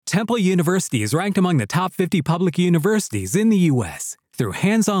Temple University is ranked among the top 50 public universities in the U.S. Through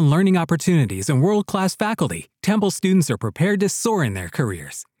hands-on learning opportunities and world-class faculty, Temple students are prepared to soar in their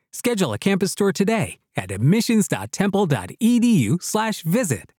careers. Schedule a campus tour today at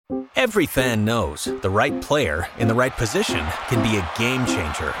admissions.temple.edu/visit. Every fan knows the right player in the right position can be a game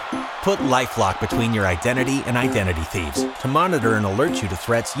changer. Put LifeLock between your identity and identity thieves to monitor and alert you to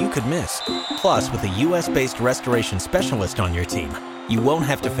threats you could miss. Plus, with a U.S.-based restoration specialist on your team, you won't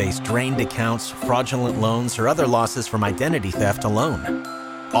have to face drained accounts, fraudulent loans, or other losses from identity theft alone.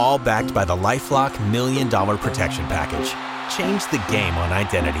 All backed by the LifeLock $1 Million Protection Package. Change the game on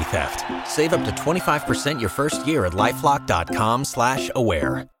identity theft. Save up to 25% your first year at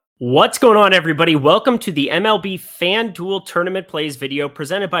LifeLock.com/aware. What's going on, everybody? Welcome to the MLB FanDuel Tournament Plays video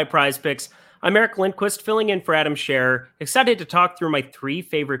presented by PrizePicks. I'm Eric Lindquist, filling in for Adam Scherer. Excited to talk through my 3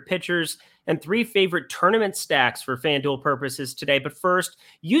 favorite pitchers and 3 favorite tournament stacks for FanDuel purposes today. But first,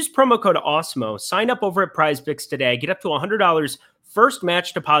 use promo code OSMO. Sign up over at PrizePicks today. Get up to $100 first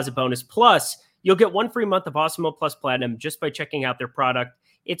match deposit bonus. Plus, you'll get 1 free month of Osmo Plus Platinum just by checking out their product.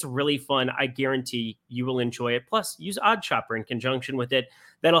 It's really fun. I guarantee you will enjoy it. Plus, use OddsShopper in conjunction with it.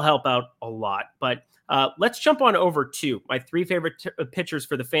 That'll help out a lot. But let's jump on over to my 3 favorite pitchers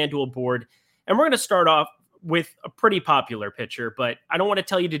for the FanDuel board. And we're going to start off with a pretty popular pitcher, but I don't want to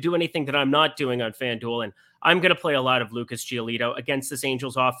tell you to do anything that I'm not doing on FanDuel. And I'm going to play a lot of Lucas Giolito against this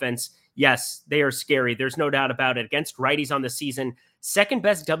Angels offense. Yes, they are scary. There's no doubt about it. Against righties on the season, second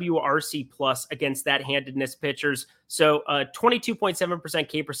best WRC plus against that handedness pitchers. So 22.7%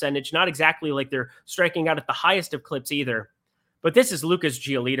 K percentage, not exactly like they're striking out at the highest of clips either. But this is Lucas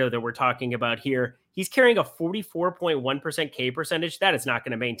Giolito that we're talking about here. He's carrying a 44.1% K percentage. That is not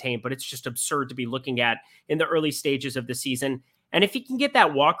going to maintain, but it's just absurd to be looking at in the early stages of the season. And if he can get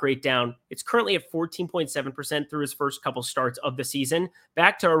that walk rate down, it's currently at 14.7% through his first couple starts of the season,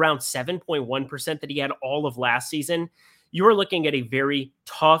 back to around 7.1% that he had all of last season. You are looking at a very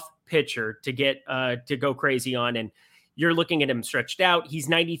tough pitcher to get to go crazy on. And you're looking at him stretched out. He's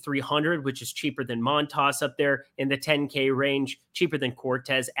 9,300, which is cheaper than Montas up there in the 10K range, cheaper than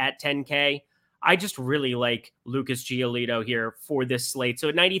Cortez at 10K. I just really like Lucas Giolito here for this slate. So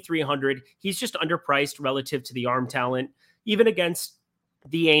at 9,300, he's just underpriced relative to the arm talent, even against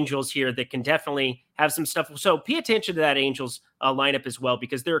the Angels here that can definitely have some stuff. So pay attention to that Angels lineup as well,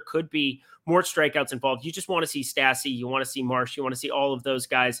 because there could be more strikeouts involved. You just want to see Stassi, you want to see Marsh, you want to see all of those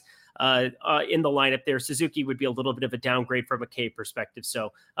guys in the lineup there. Suzuki would be a little bit of a downgrade from a K perspective.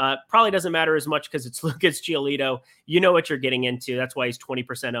 So probably doesn't matter as much because it's Lucas Giolito. You know what you're getting into. That's why he's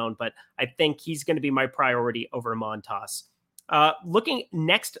 20% owned, but I think he's going to be my priority over Montas. Looking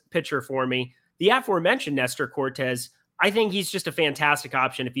next pitcher for me, the aforementioned Nestor Cortez. I think he's just a fantastic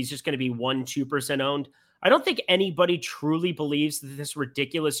option if he's just going to be 1-2% owned. I don't think anybody truly believes that this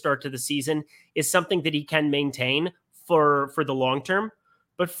ridiculous start to the season is something that he can maintain for the long term.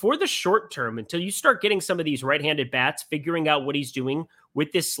 But for the short term, until you start getting some of these right-handed bats, figuring out what he's doing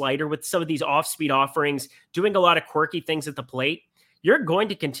with this slider, with some of these off-speed offerings, doing a lot of quirky things at the plate, you're going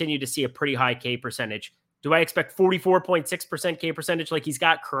to continue to see a pretty high K percentage. Do I expect 44.6% K percentage like he's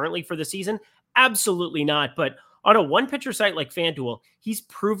got currently for the season? Absolutely not. But on a one-pitcher site like FanDuel, he's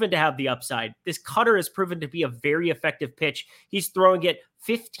proven to have the upside. This cutter has proven to be a very effective pitch. He's throwing it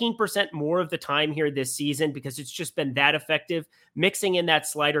 15% more of the time here this season because it's just been that effective, mixing in that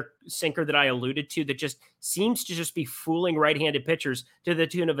slider sinker that I alluded to that just seems to just be fooling right-handed pitchers to the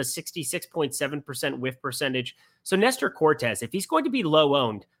tune of a 66.7% whiff percentage. So Nestor Cortez, if he's going to be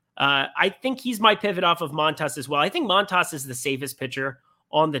low-owned, I think he's my pivot off of Montas as well. I think Montas is the safest pitcher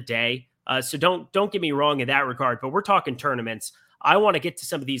on the day. So don't get me wrong in that regard, but we're talking tournaments. I want to get to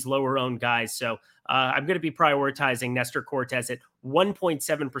some of these lower owned guys. So I'm going to be prioritizing Nestor Cortez at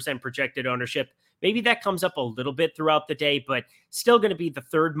 1.7% projected ownership. Maybe that comes up a little bit throughout the day, but still going to be the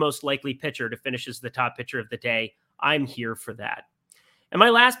 3rd most likely pitcher to finish as the top pitcher of the day. I'm here for that. And my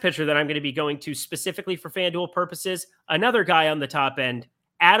last pitcher that I'm going to be going to specifically for FanDuel purposes, another guy on the top end,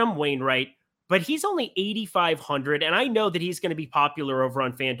 Adam Wainwright. But he's only 8,500, and I know that he's going to be popular over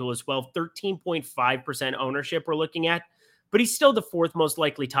on FanDuel as well. 13.5% ownership we're looking at, but he's still the 4th most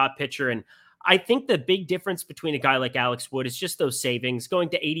likely top pitcher. And I think the big difference between a guy like Alex Wood is just those savings going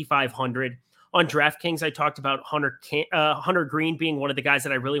to 8,500. On DraftKings, I talked about Hunter Green being one of the guys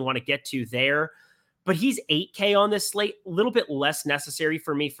that I really want to get to there. But he's 8K on this slate, a little bit less necessary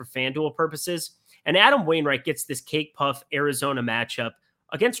for me for FanDuel purposes. And Adam Wainwright gets this cake puff Arizona matchup.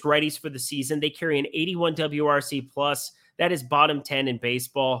 Against righties for the season, they carry an 81 WRC plus. That is bottom 10 in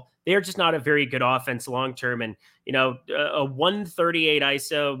baseball. They're just not a very good offense long-term. And, a 138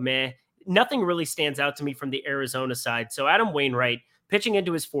 ISO, meh. Nothing really stands out to me from the Arizona side. So Adam Wainwright pitching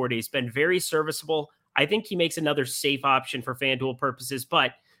into his 40s, been very serviceable. I think he makes another safe option for FanDuel purposes,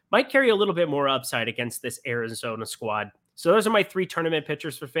 but might carry a little bit more upside against this Arizona squad. So those are my 3 tournament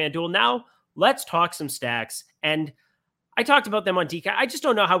pitchers for FanDuel. Now let's talk some stacks. And I talked about them on DK. I just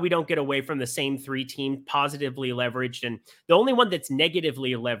don't know how we don't get away from the same 3 teams positively leveraged. And the only one that's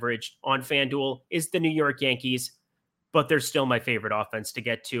negatively leveraged on FanDuel is the New York Yankees, but they're still my favorite offense to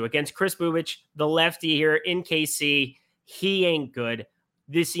get to. Against Kris Bubic, the lefty here in KC, he ain't good.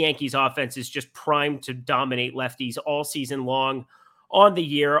 This Yankees offense is just primed to dominate lefties all season long. On the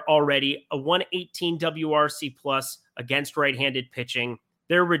year already, a 118 WRC plus against right-handed pitching.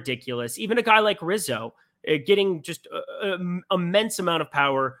 They're ridiculous. Even a guy like Rizzo, getting just an immense amount of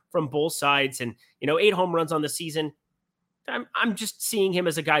power from both sides, and 8 home runs on the season. I'm just seeing him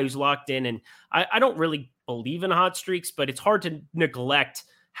as a guy who's locked in, and I don't really believe in hot streaks, but it's hard to neglect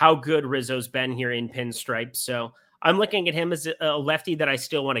how good Rizzo's been here in pinstripes. So I'm looking at him as a lefty that I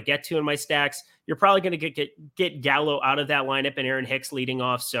still want to get to in my stacks. You're probably going to get Gallo out of that lineup and Aaron Hicks leading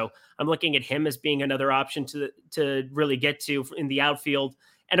off. So I'm looking at him as being another option to really get to in the outfield.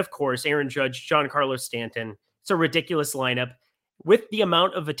 And of course, Aaron Judge, Giancarlo Stanton. It's a ridiculous lineup. With the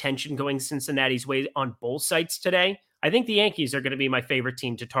amount of attention going Cincinnati's way on both sides today, I think the Yankees are going to be my favorite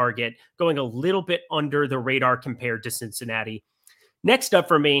team to target, going a little bit under the radar compared to Cincinnati. Next up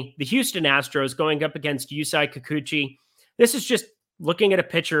for me, the Houston Astros going up against Yusei Kikuchi. This is just looking at a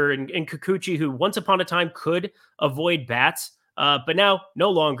pitcher in Kikuchi who once upon a time could avoid bats, but now no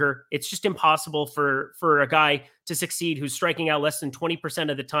longer. It's just impossible for a guy to succeed who's striking out less than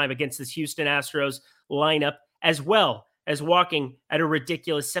 20% of the time against this Houston Astros lineup, as well as walking at a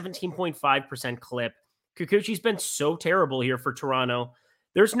ridiculous 17.5% clip. Kikuchi's been so terrible here for Toronto.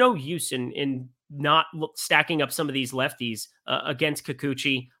 There's no use in not stacking up some of these lefties against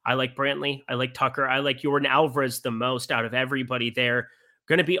Kikuchi. I like Brantley. I like Tucker. I like Yordan Alvarez the most out of everybody there.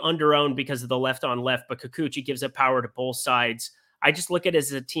 Going to be under-owned because of the left on left, but Kikuchi gives up power to both sides. I just look at it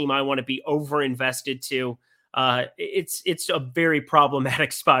as a team I want to be over-invested to. It's a very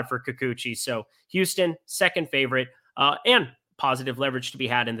problematic spot for Kikuchi. So Houston, second favorite, and positive leverage to be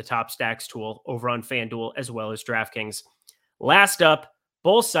had in the top stacks tool over on FanDuel as well as DraftKings. Last up,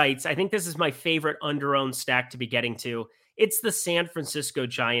 both sites. I think this is my favorite under-owned stack to be getting to. It's the San Francisco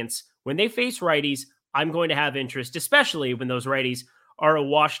Giants. When they face righties, I'm going to have interest, especially when those righties are a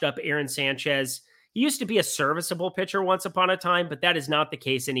washed-up Aaron Sanchez. He used to be a serviceable pitcher once upon a time, but that is not the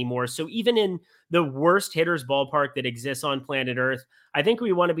case anymore. So even in the worst hitter's ballpark that exists on planet Earth, I think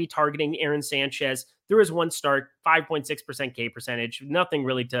we want to be targeting Aaron Sanchez. Through his one start, 5.6% K percentage. Nothing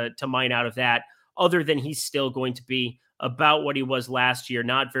really to mine out of that, other than he's still going to be about what he was last year.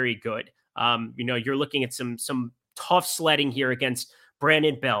 Not very good. You're looking at some tough sledding here against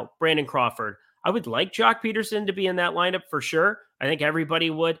Brandon Belt, Brandon Crawford. I would like Jock Peterson to be in that lineup for sure. I think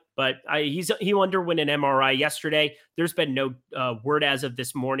everybody would, but he underwent an MRI yesterday. There's been no word as of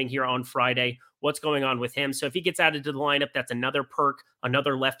this morning here on Friday what's going on with him. So if he gets added to the lineup, that's another perk,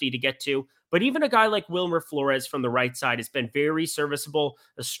 another lefty to get to. But even a guy like Wilmer Flores from the right side has been very serviceable.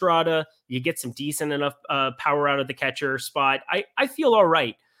 Estrada, you get some decent enough power out of the catcher spot. I feel all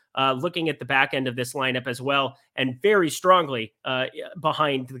right looking at the back end of this lineup as well, and very strongly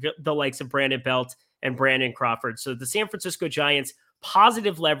behind the likes of Brandon Belt and Brandon Crawford. So the San Francisco Giants,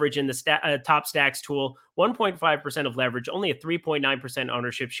 positive leverage in the top stacks tool, 1.5% of leverage, only a 3.9%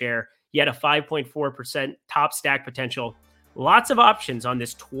 ownership share, yet a 5.4% top stack potential. Lots of options on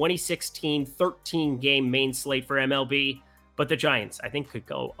this 2016 13 game main slate for MLB, but the Giants, I think, could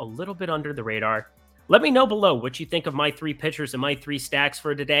go a little bit under the radar. Let me know below what you think of my 3 pitchers and my 3 stacks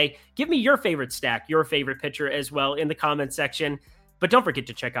for today. Give me your favorite stack, your favorite pitcher as well in the comment section. But don't forget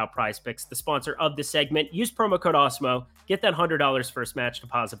to check out PrizePicks, the sponsor of this segment. Use promo code OSMO. Get that $100 first match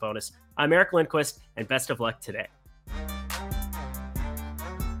deposit bonus. I'm Eric Lindquist, and best of luck today.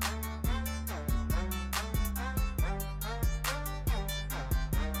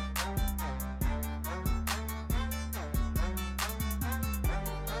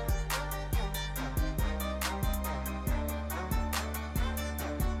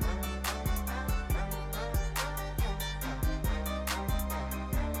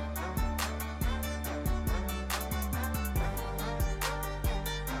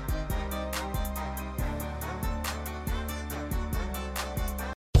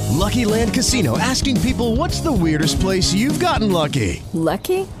 Lucky Land Casino, asking people, what's the weirdest place you've gotten lucky?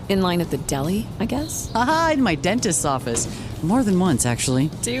 Lucky? In line at the deli, I guess? Aha, in my dentist's office. More than once,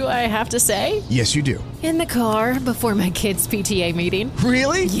 actually. Do I have to say? Yes, you do. In the car before my kids' PTA meeting.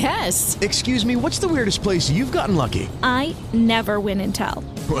 Really? Yes. Excuse me, what's the weirdest place you've gotten lucky? I never win and tell.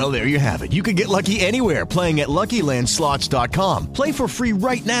 Well, there you have it. You can get lucky anywhere, playing at LuckyLandSlots.com. Play for free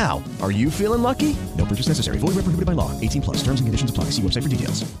right now. Are you feeling lucky? No purchase necessary. Void where prohibited by law. 18 plus. Terms and conditions apply. See website for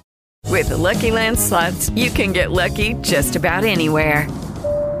details. With the Lucky Land Slots, you can get lucky just about anywhere.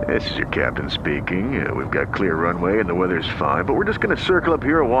 This is your captain speaking. We've got clear runway and the weather's fine, but we're just going to circle up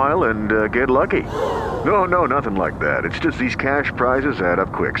here a while and get lucky. No, nothing like that. It's just these cash prizes add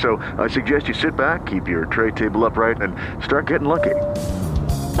up quick. So I suggest you sit back, keep your tray table upright, and start getting lucky.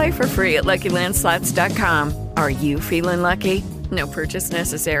 Play for free at LuckyLandSlots.com. Are you feeling lucky? No purchase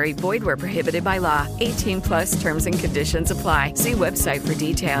necessary. Void where prohibited by law. 18 plus terms and conditions apply. See website for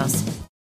details.